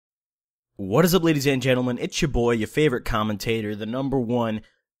What is up, ladies and gentlemen? It's your boy, your favorite commentator, the number one,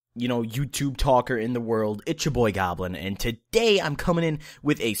 YouTube talker in the world. It's your boy, Goblin, and today I'm coming in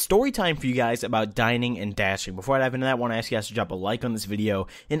with a story time for you guys about dining and dashing. Before I dive into that, I want to ask you guys to drop a like on this video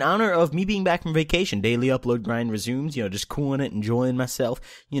in honor of me being back from vacation. Daily upload grind resumes, just cooling it, enjoying myself.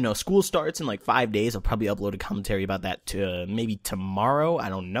 School starts in like 5 days. I'll probably upload a commentary about that to maybe tomorrow. I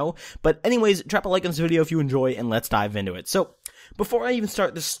don't know. But anyways, drop a like on this video if you enjoy, and let's dive into it. So, before I even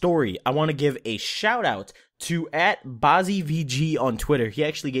start the story, I want to give a shout out to @BozzyVG on Twitter. He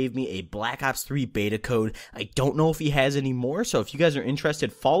actually gave me a Black Ops 3 beta code. I don't know if he has any more, so if you guys are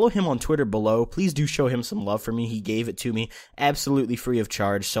interested, follow him on Twitter below. Please do show him some love for me. He gave it to me absolutely free of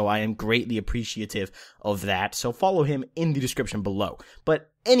charge, so I am greatly appreciative of that. So follow him in the description below.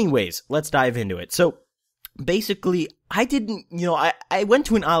 But anyways, let's dive into it. So basically, I didn't, I went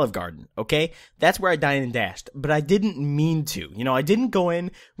to an Olive Garden, okay? That's where I dined and dashed, but I didn't mean to. I didn't go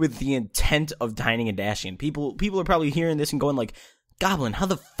in with the intent of dining and dashing. People are probably hearing this and going like, Goblin, how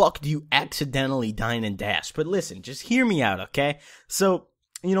the fuck do you accidentally dine and dash? But listen, just hear me out, okay? So,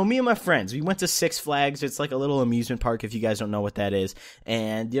 me and my friends, we went to Six Flags. It's like a little amusement park, if you guys don't know what that is.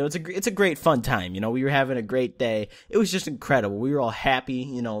 And, it's a great fun time. We were having a great day. It was just incredible. We were all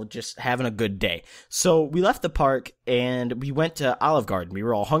happy, just having a good day. So we left the park and we went to Olive Garden. We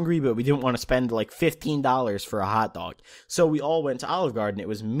were all hungry, but we didn't want to spend like $15 for a hot dog. So we all went to Olive Garden. It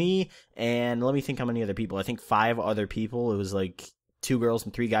was me and let me think how many other people. I think 5 other people. It was like 2 girls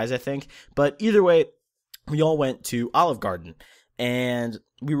and 3 guys, I think. But either way, we all went to Olive Garden. And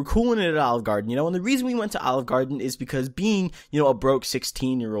we were cooling it at Olive Garden, and the reason we went to Olive Garden is because being, a broke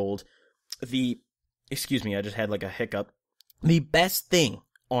 16-year-old, excuse me, I just had like a hiccup, the best thing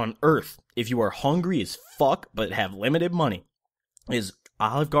on earth, if you are hungry as fuck, but have limited money, is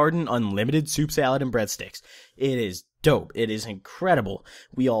Olive Garden unlimited soup, salad, and breadsticks. It is dope. It is incredible.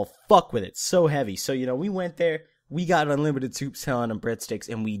 We all fuck with it. So heavy. So, we went there. We got unlimited soup, salad, and breadsticks,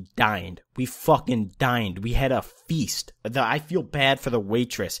 and we dined. We fucking dined. We had a feast. I feel bad for the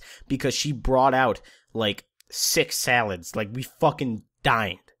waitress because she brought out, 6 salads. We fucking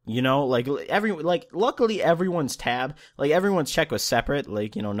dined. Luckily everyone's tab, everyone's check was separate.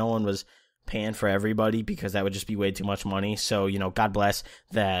 No one was paying for everybody because that would just be way too much money. So, God bless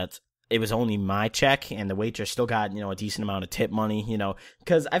that. It was only my check, and the waitress still got, a decent amount of tip money,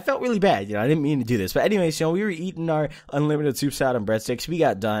 because I felt really bad, I didn't mean to do this. But anyways, we were eating our unlimited soup, salad, and breadsticks. We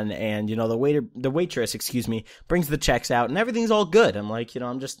got done, and, the waitress, brings the checks out, and everything's all good. I'm like,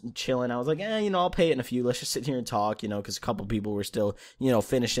 I'm just chilling. I was like, I'll pay it in a few. Let's just sit here and talk, because a couple people were still,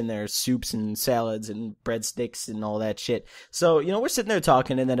 finishing their soups and salads and breadsticks and all that shit. So, we're sitting there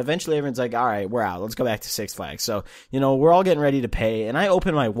talking, and then eventually everyone's like, all right, we're out. Let's go back to Six Flags. So, we're all getting ready to pay, and I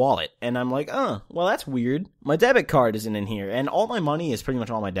open my wallet. And I'm like, well, that's weird. My debit card isn't in here. And all my money is pretty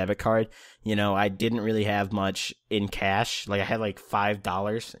much on my debit card. I didn't really have much in cash. I had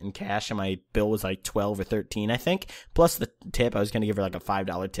 $5 in cash, and my bill was 12 or 13, I think. Plus the tip. I was going to give her a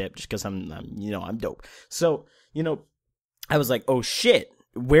 $5 tip just because I'm dope. So, I was like, oh shit,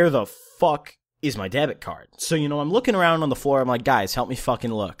 where the fuck is my debit card? So, I'm looking around on the floor. I'm like, guys, help me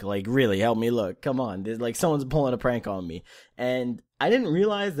fucking look. Really, help me look. Come on. There's someone's pulling a prank on me. And I didn't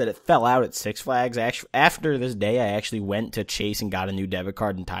realize that it fell out at Six Flags. After this day, I actually went to Chase and got a new debit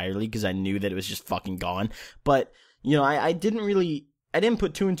card entirely because I knew that it was just fucking gone. But, I didn't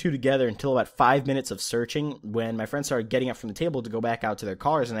put 2 and 2 together until about 5 minutes of searching when my friends started getting up from the table to go back out to their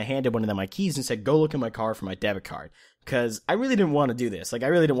cars, and I handed one of them my keys and said, go look in my car for my debit card. Because I really didn't want to do this. I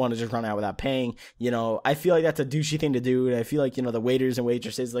really didn't want to just run out without paying. I feel like that's a douchey thing to do. And I feel like, the waiters and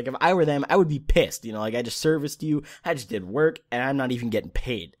waitresses, if I were them, I would be pissed. I just serviced you. I just did work and I'm not even getting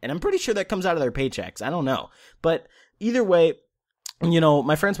paid. And I'm pretty sure that comes out of their paychecks. I don't know. But either way,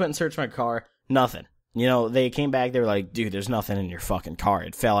 my friends went and searched my car. Nothing. They came back. They were like, dude, there's nothing in your fucking car.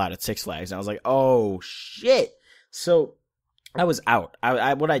 It fell out at Six Flags. And I was like, oh shit. So I was out.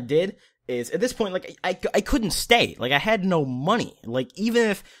 What I did is at this point, I couldn't stay. I had no money. Even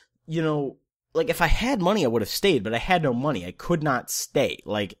if, if I had money, I would have stayed, but I had no money. I could not stay.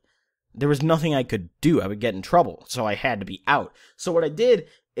 There was nothing I could do. I would get in trouble. So I had to be out. So what I did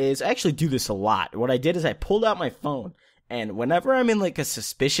is I actually do this a lot. What I did is I pulled out my phone, and whenever I'm in a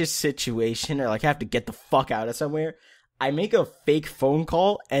suspicious situation or have to get the fuck out of somewhere, I make a fake phone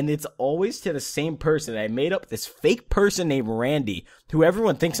call, and it's always to the same person. I made up this fake person named Randy, who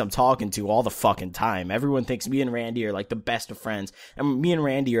everyone thinks I'm talking to all the fucking time. Everyone thinks me and Randy are the best of friends. And me and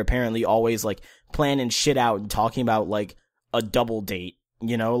Randy are apparently always planning shit out and talking about a double date,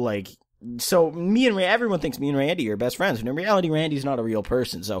 So everyone thinks me and Randy are best friends, and in reality, Randy's not a real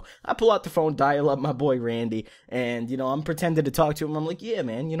person. So I pull out the phone, dial up my boy Randy, and I'm pretending to talk to him. I'm like, yeah,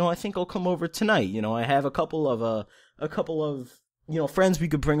 man, I think I'll come over tonight. I have a couple of friends we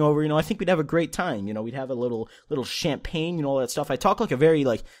could bring over. I think we'd have a great time. We'd have a little champagne, all that stuff. I talk like a very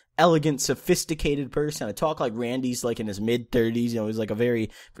elegant, sophisticated person. I talk like Randy's in his mid-30s. He's like a very,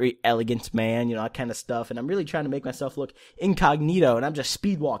 very elegant man, that kind of stuff. And I'm really trying to make myself look incognito. And I'm just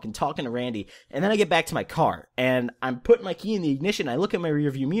speed walking, talking to Randy. And then I get back to my car and I'm putting my key in the ignition. I look at my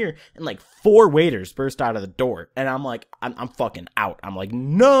rearview mirror and 4 waiters burst out of the door. And I'm like, I'm fucking out. I'm like,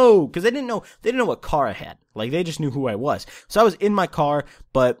 no, because they didn't know what car I had. They just knew who I was. So I was in my car,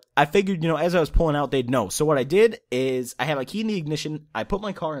 but I figured, as I was pulling out, they'd know. So what I did is I had my key in the ignition. I put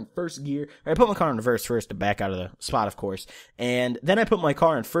my car in first gear. Or I put my car in reverse first to back out of the spot, of course. And then I put my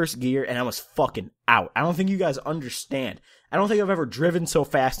car in first gear and I was fucking out. I don't think you guys understand. I don't think I've ever driven so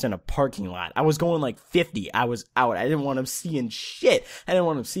fast in a parking lot. I was going 50. I was out. I didn't want them seeing shit. I didn't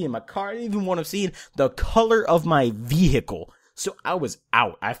want them seeing my car. I didn't even want them seeing the color of my vehicle. So I was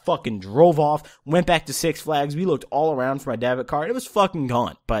out. I fucking drove off, went back to Six Flags. We looked all around for my debit card. It was fucking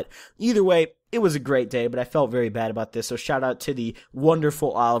gone. But either way, it was a great day, but I felt very bad about this. So shout out to the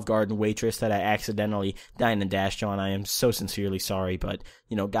wonderful Olive Garden waitress that I accidentally dined and dashed on. I am so sincerely sorry, but,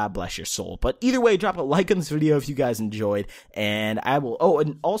 God bless your soul. But either way, drop a like on this video if you guys enjoyed. And I will,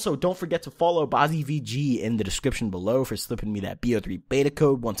 and also don't forget to follow BozzyVG in the description below for slipping me that BO3 beta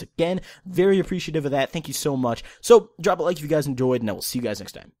code. Once again, very appreciative of that. Thank you so much. So drop a like if you guys enjoyed, and I will see you guys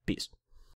next time. Peace.